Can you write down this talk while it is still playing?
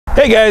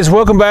Hey guys,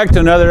 welcome back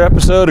to another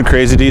episode of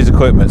Crazy D's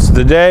Equipment. So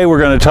today we're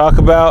going to talk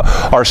about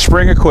our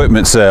spring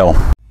equipment sale.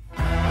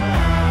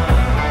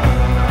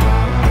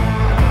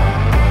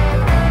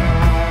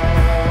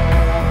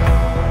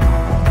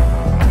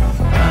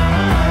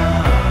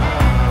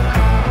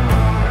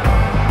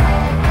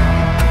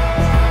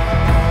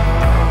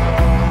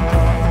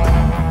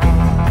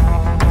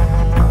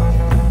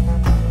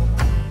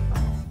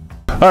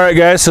 All right,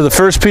 guys. So the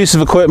first piece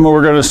of equipment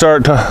we're going to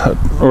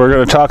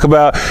talk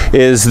about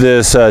is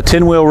this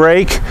 10-wheel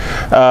rake.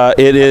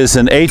 It is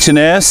an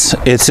H&S.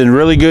 It's in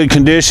really good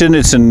condition.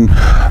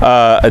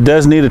 It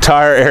does need a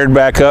tire aired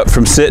back up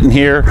from sitting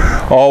here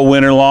all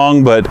winter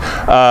long, but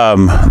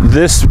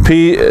this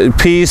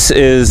piece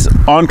is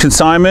on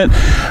consignment.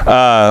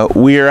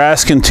 We are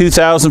asking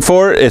 $2,000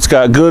 for it. It's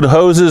got good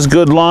hoses,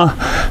 good line.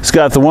 It's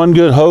got the one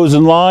good hose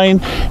and line,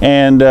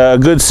 and a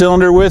good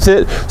cylinder with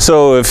it.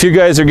 So if you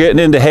guys are getting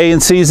into hay and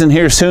season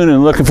here soon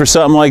and looking for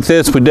something like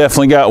this, we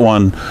definitely got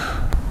one.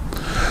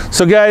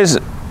 So guys,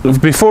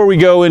 before we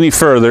go any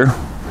further,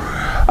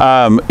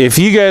 if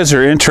you guys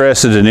are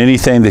interested in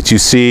anything that you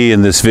see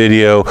in this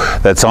video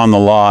that's on the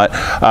lot,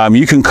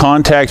 you can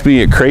contact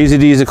me at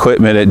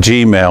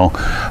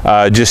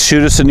crazydsequipment@gmail. Just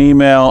shoot us an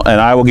email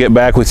and I will get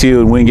back with you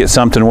and we can get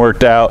something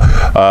worked out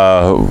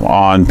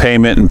on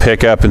payment and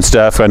pickup and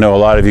stuff. I know a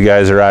lot of you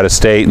guys are out of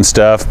state and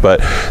stuff,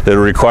 but it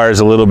requires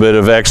a little bit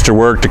of extra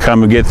work to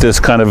come and get this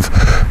come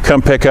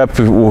pick up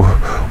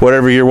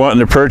whatever you're wanting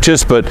to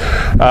purchase. But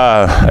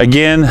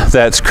again,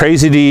 that's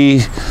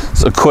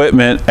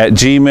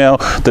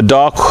crazydsequipment@gmail. The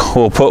doc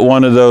will put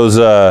one of those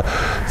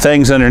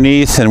things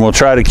underneath, and we'll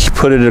try to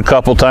put it a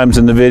couple times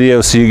in the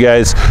video so you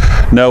guys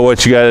know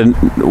what you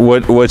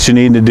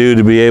need to do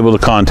to be able to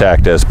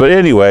contact us. But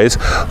anyways,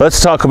 let's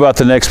talk about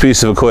the next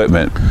piece of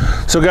equipment.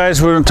 So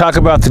guys, we're going to talk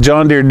about the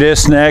John Deere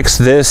disc next.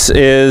 This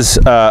is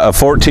a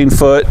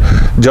 14-foot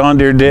John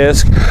Deere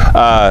disc.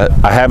 I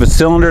have a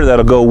cylinder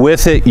that'll go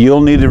with it.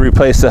 You'll need to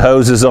replace the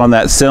hoses on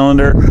that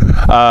cylinder.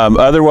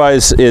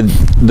 Otherwise,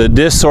 the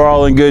discs are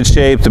all in good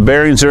shape. The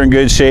bearings are in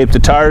good shape. The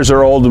tires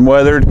are old and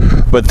weathered,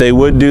 but they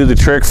would do the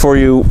trick for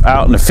you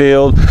out in the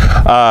field.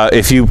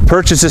 If you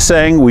purchase this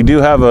thing, we do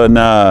have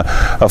a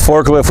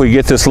forklift. We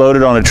get this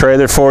loaded on a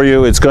trailer for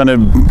you. It's going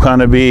to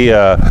kind of be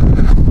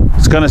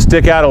it's going to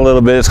stick out a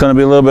little bit. It's going to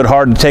be a little bit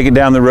hard to take it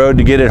down the road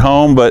to get it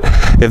home, but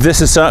if this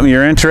is something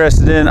you're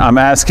interested in, I'm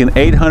asking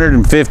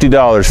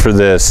 $850 for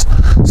this.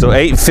 So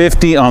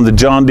 $850 on the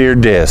John Deere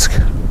disc.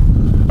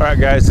 All right,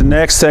 guys, the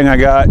next thing I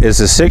got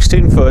is a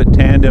 16-foot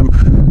tandem.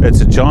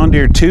 It's a John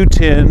Deere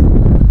 210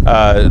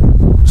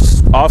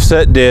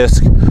 offset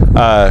disc.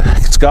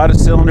 It's got a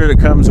cylinder that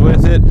comes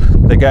with it.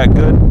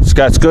 It's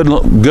got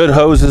good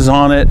hoses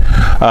on it.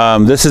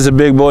 This is a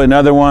big boy,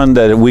 another one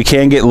that we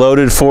can get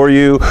loaded for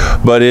you,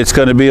 but it's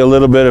going to be a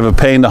little bit of a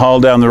pain to haul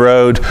down the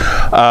road.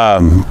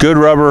 Good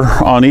rubber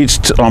on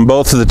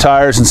both of the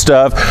tires and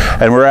stuff,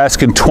 and we're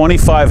asking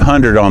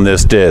 $2,500 on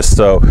this disc.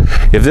 So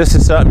if this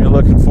is something you're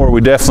looking for,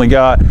 we definitely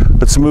got.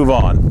 Let's move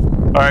on.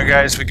 All right,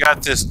 guys, we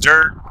got this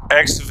dirt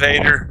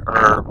excavator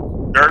or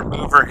dirt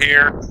mover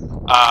here.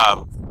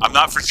 I'm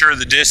not for sure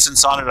the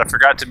distance on it. I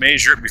forgot to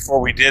measure it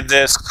before we did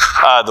this.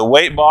 The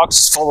weight box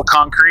is full of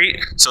concrete,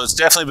 so it's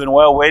definitely been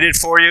well weighted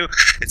for you.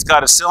 It's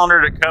got a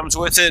cylinder that comes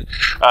with it,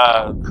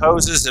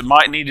 hoses that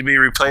might need to be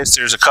replaced.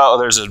 There's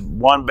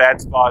one bad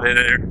spot in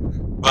it,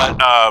 but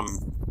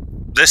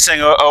this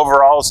thing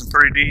overall is in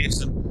pretty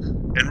decent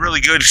in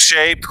really good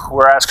shape.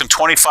 We're asking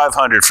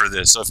 $2,500 for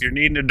this. So if you're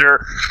needing a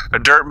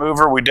dirt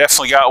mover, we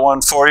definitely got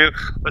one for you.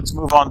 Let's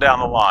move on down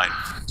the line.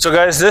 So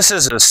guys, this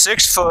is a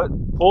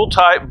 6-foot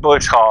pull-type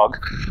bush hog,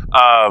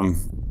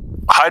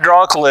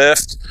 hydraulic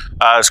lift.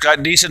 It's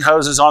got decent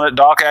hoses on it.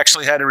 Doc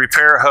actually had to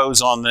repair a hose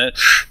on it.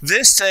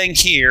 This thing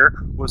here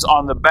was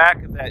on the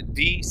back of that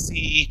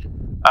DC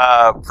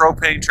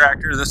propane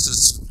tractor.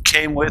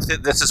 Came with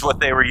it. This is what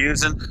they were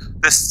using.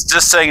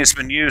 This thing has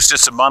been used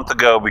just a month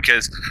ago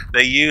because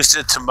they used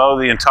it to mow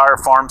the entire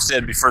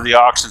farmstead before the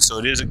auction. So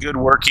it is a good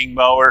working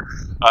mower.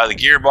 The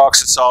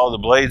gearbox is solid. The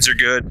blades are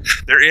good.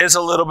 There is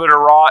a little bit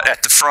of rot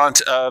at the front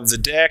of the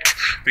deck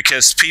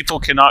because people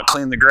cannot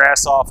clean the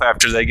grass off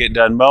after they get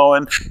done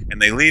mowing,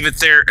 and they leave it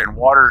there, and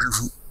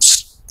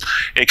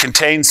it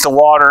contains the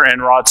water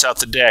and rots out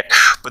the deck.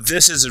 But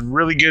this is a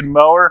really good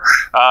mower.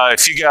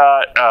 If you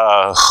got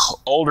an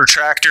older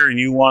tractor and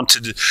you want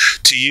to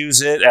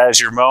use it as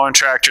your mowing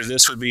tractor,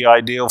 this would be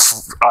ideal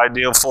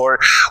for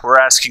it. We're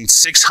asking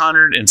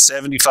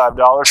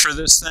 $675 for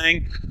this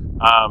thing.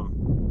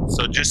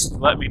 So just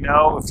let me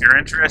know if you're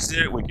interested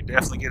in it. We can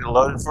definitely get it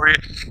loaded for you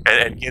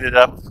and get it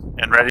up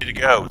and ready to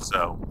go.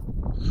 So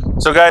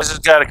guys, it's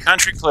got a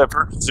Country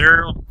Clipper,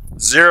 zero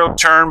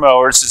turn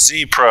mower. It's a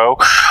Z Pro.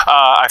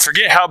 I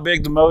forget how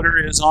big the motor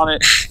is on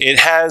it. It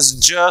has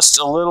just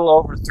a little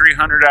over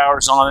 300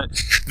 hours on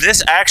it.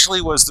 This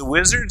actually was the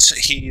Wizard's.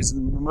 He's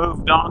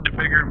moved on to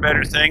bigger and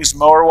better things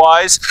mower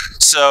wise.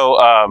 So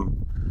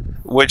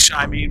which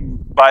I mean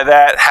by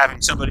that,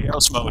 having somebody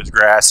else mow his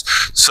grass.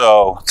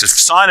 So the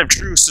sign of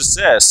true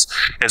success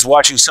is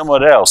watching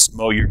someone else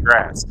mow your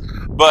grass.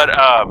 But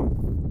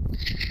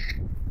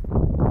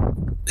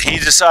he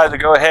decided to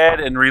go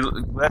ahead and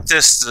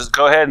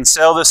go ahead and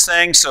sell this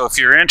thing. So if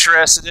you're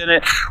interested in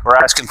it, we're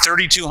asking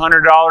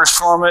 $3,200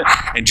 for it,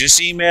 and just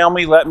email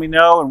me, let me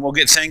know, and we'll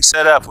get things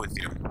set up with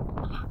you.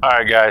 All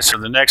right, guys, so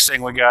the next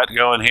thing we got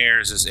going here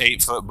is this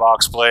 8-foot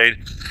box blade.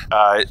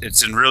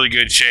 It's in really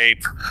good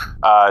shape.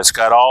 It's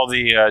got all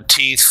the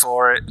teeth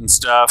for it and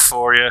stuff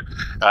for you.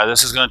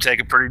 This is going to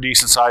take a pretty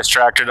decent sized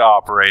tractor to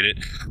operate it.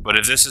 But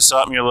if this is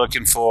something you're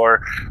looking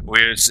for,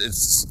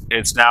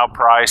 it's now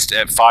priced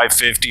at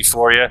 $550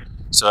 for you.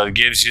 So it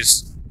gives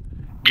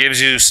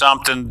you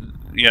something,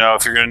 you know,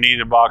 if you're going to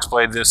need a box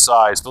blade this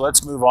size. But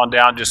let's move on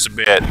down just a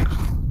bit.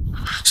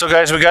 So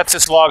guys, we got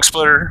this log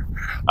splitter.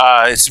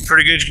 It's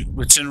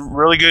in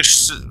really good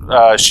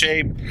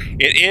shape.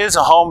 It is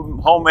a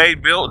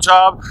homemade built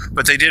job,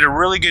 but they did a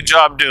really good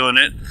job doing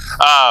it.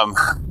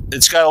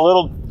 It's got a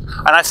little,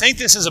 and I think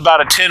this is about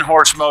a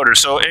 10-horse motor,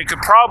 so it could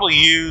probably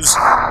use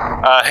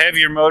a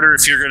heavier motor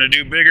if you're going to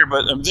do bigger,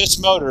 but this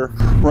motor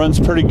runs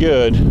pretty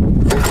good.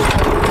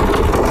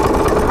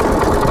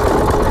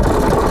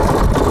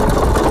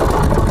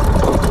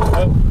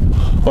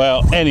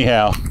 Well,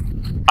 anyhow,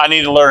 I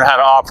need to learn how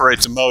to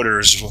operate the motor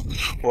is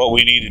what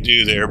we need to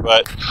do there.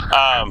 But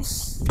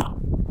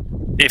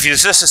if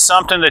this is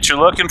something that you're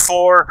looking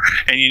for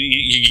and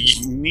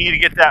you need to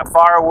get that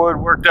firewood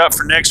worked up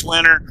for next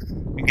winter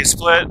and get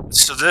split,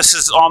 so this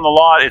is on the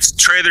lot. It's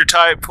trailer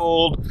type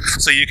pulled,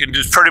 so you can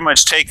just pretty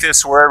much take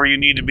this wherever you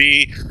need to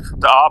be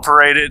to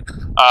operate it.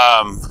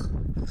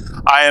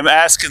 I am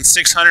asking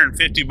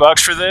 $650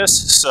 for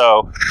this.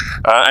 So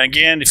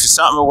again, if it's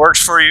something that works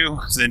for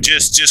you, then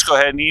just go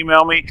ahead and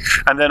email me.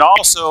 And then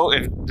also,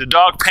 if the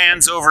dog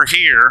pans over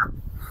here,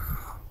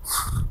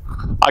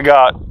 I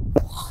got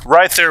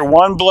right there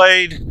one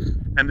blade,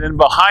 and then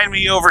behind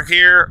me over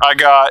here, I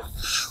got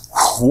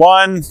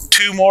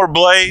two more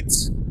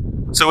blades.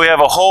 So we have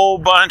a whole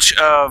bunch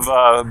of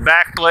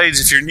back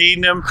blades if you're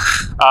needing them.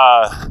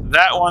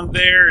 That one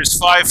there is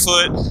 5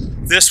 foot.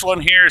 This one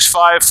here is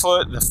 5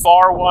 foot. The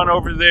far one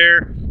over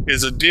there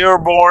is a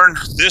Dearborn.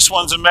 This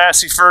one's a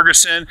Massey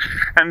Ferguson.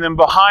 And then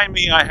behind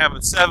me, I have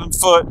a 7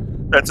 foot.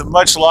 That's a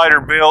much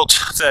lighter built.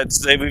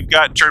 We've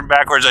got turned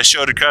backwards. I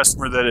showed a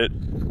customer that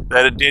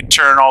it did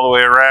turn all the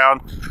way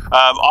around.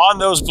 On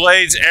those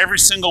blades, every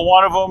single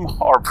one of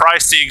them are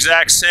priced the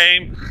exact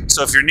same.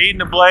 So if you're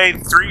needing a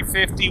blade,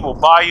 $350 will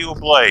buy you a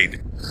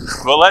blade.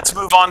 But let's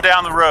move on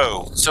down the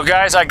road. So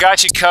guys, I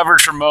got you covered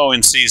for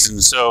mowing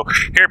season. So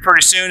here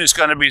pretty soon it's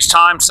going to be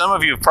time. Some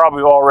of you have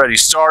probably already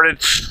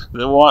started.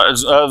 The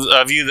ones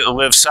of you that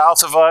live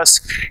south of us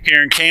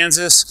here in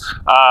Kansas,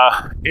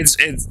 I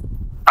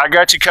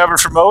got you covered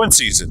for mowing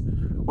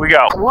season. We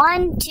got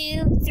 1,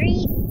 2,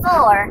 3,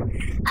 4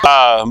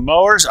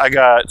 mowers. I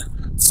got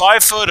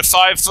 5 foot, a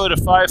 5 foot, a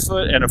 5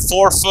 foot, and a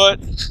 4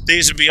 foot.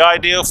 These would be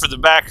ideal for the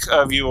back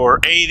of your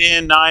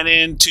 8-in,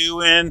 9-in,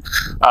 2-in,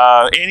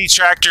 any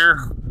tractor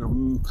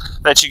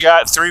that you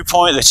got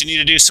 3-point that you need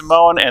to do some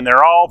mowing, and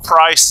they're all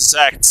priced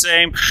exact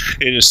same.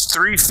 It is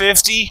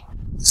 $350.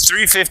 It's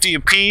 $350 a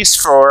piece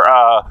for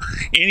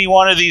any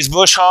one of these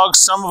bush hogs.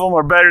 Some of them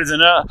are better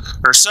than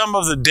or some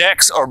of the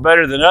decks are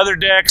better than other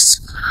decks,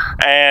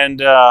 and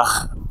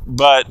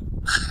but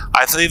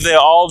I think they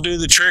all do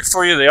the trick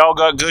for you. They all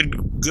got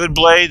good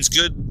blades,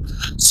 good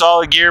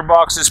solid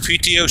gearboxes,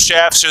 PTO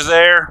shafts are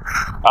there.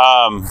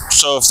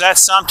 So if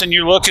that's something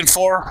you're looking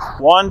for,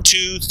 1,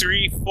 2,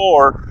 3,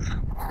 4,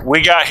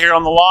 we got here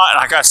on the lot, and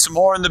I got some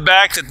more in the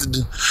back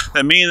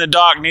that me and the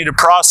doc need to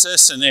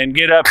process and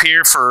get up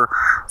here for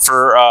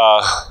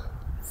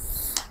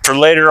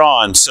later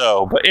on.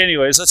 So, but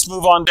anyways, let's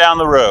move on down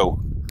the road.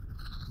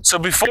 So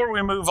before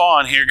we move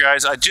on here,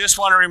 guys, I just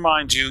want to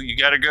remind you, you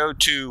got to go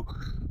to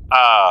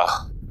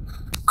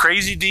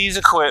Crazy D's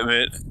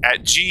Equipment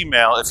at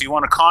Gmail if you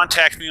want to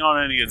contact me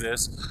on any of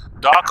this.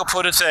 Doc will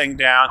put a thing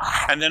down.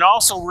 And then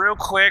also real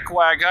quick,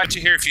 while I got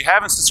you here, if you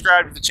haven't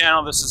subscribed to the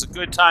channel, this is a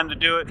good time to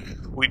do it.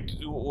 We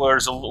do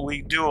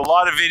a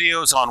lot of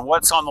videos on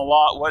what's on the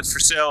lot, what's for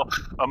sale,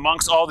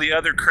 amongst all the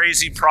other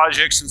crazy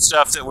projects and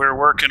stuff that we're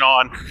working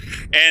on.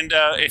 And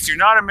if you're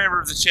not a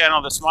member of the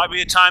channel, this might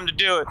be a time to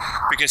do it,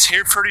 because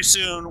here pretty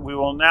soon we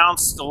will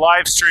announce the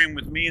live stream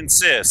with me and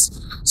Sis.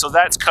 So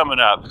that's coming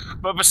up.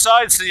 But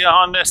besides the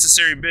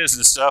unnecessary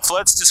business stuff,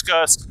 let's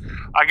discuss.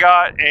 I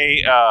got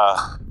a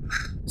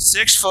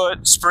 6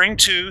 foot spring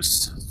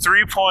tooth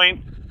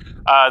 3-point.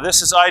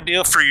 This is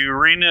ideal for your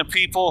arena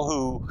people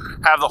who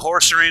have the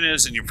horse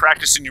arenas and you're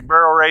practicing your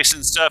barrel race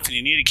and stuff, and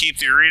you need to keep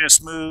the arena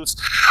smooth.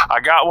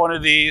 I got one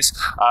of these.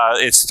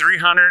 It's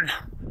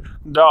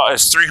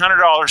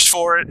 $300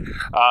 for it.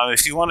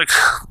 If you want to,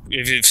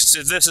 if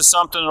this is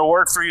something that'll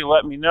work for you,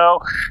 let me know,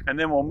 and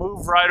then we'll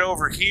move right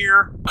over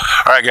here.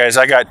 All right, guys,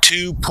 I got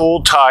 2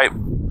 pull type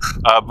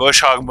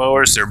bush hog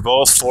mowers. They're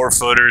both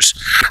 4-footers.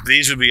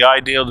 These would be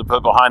ideal to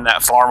put behind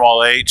that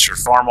Farmall H or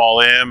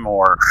Farmall M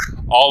or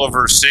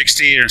Oliver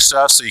 60 or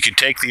stuff, so you can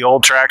take the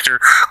old tractor,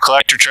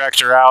 collector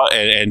tractor out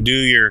and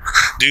do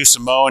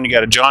some mowing. You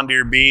got a John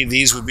Deere B.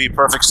 These would be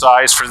perfect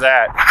size for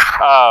that.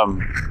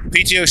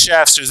 PTO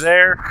shafts are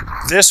there.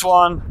 This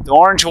one, the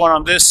orange one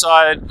on this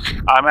side,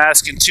 I'm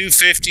asking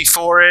 $250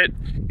 for it.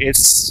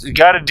 It's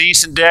got a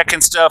decent deck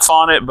and stuff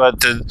on it,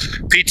 but the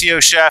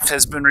PTO shaft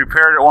has been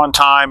repaired at one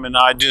time, and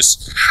I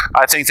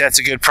think that's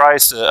a good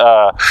price.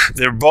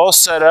 They're both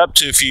set up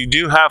to, if you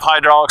do have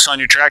hydraulics on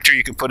your tractor,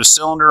 you can put a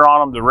cylinder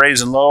on them to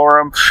raise and lower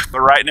them,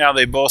 but right now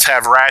they both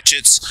have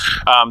ratchets.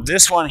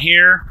 This one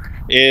here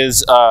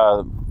is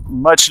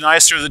much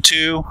nicer of the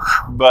two,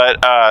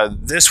 but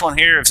this one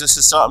here, if this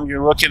is something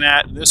you're looking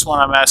at, this one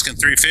I'm asking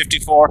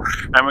 $350 for,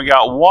 and we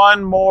got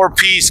one more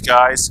piece,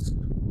 guys,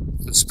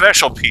 a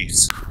special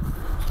piece.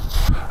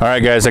 All right,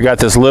 guys, I got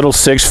this little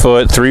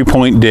 6-foot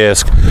 3-point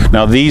disc.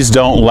 Now, these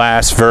don't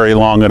last very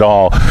long at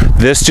all.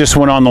 This just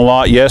went on the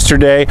lot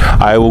yesterday.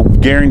 I will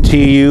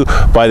guarantee you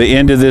by the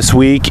end of this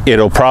week,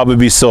 it'll probably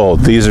be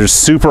sold. These are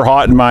super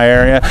hot in my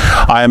area.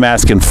 I am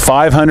asking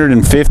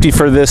 $550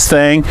 for this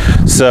thing.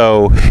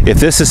 So if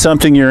this is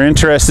something you're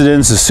interested in,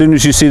 as soon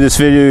as you see this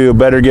video, you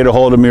better get a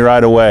hold of me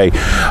right away.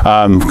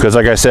 Because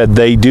like I said,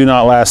 they do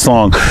not last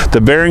long.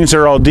 The bearings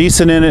are all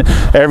decent in it.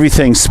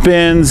 Everything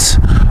spins.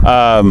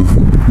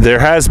 There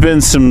has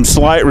been some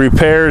slight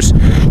repairs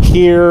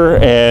here,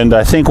 and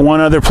I think one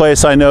other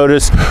place I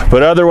noticed,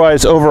 but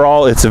otherwise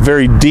overall it's a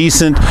very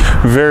decent,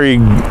 very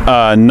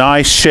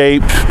nice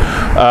shaped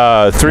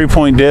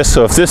 3-point disc.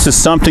 So if this is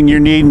something you're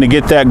needing to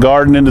get that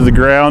garden into the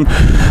ground,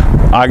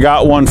 I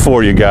got one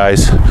for you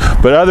guys.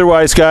 But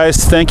otherwise,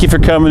 guys, thank you for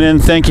coming in,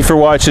 thank you for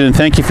watching, and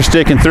thank you for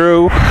sticking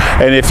through.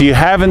 And if you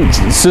haven't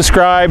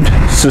subscribed,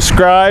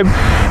 subscribe,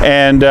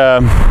 and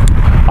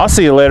I'll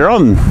see you later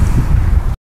on.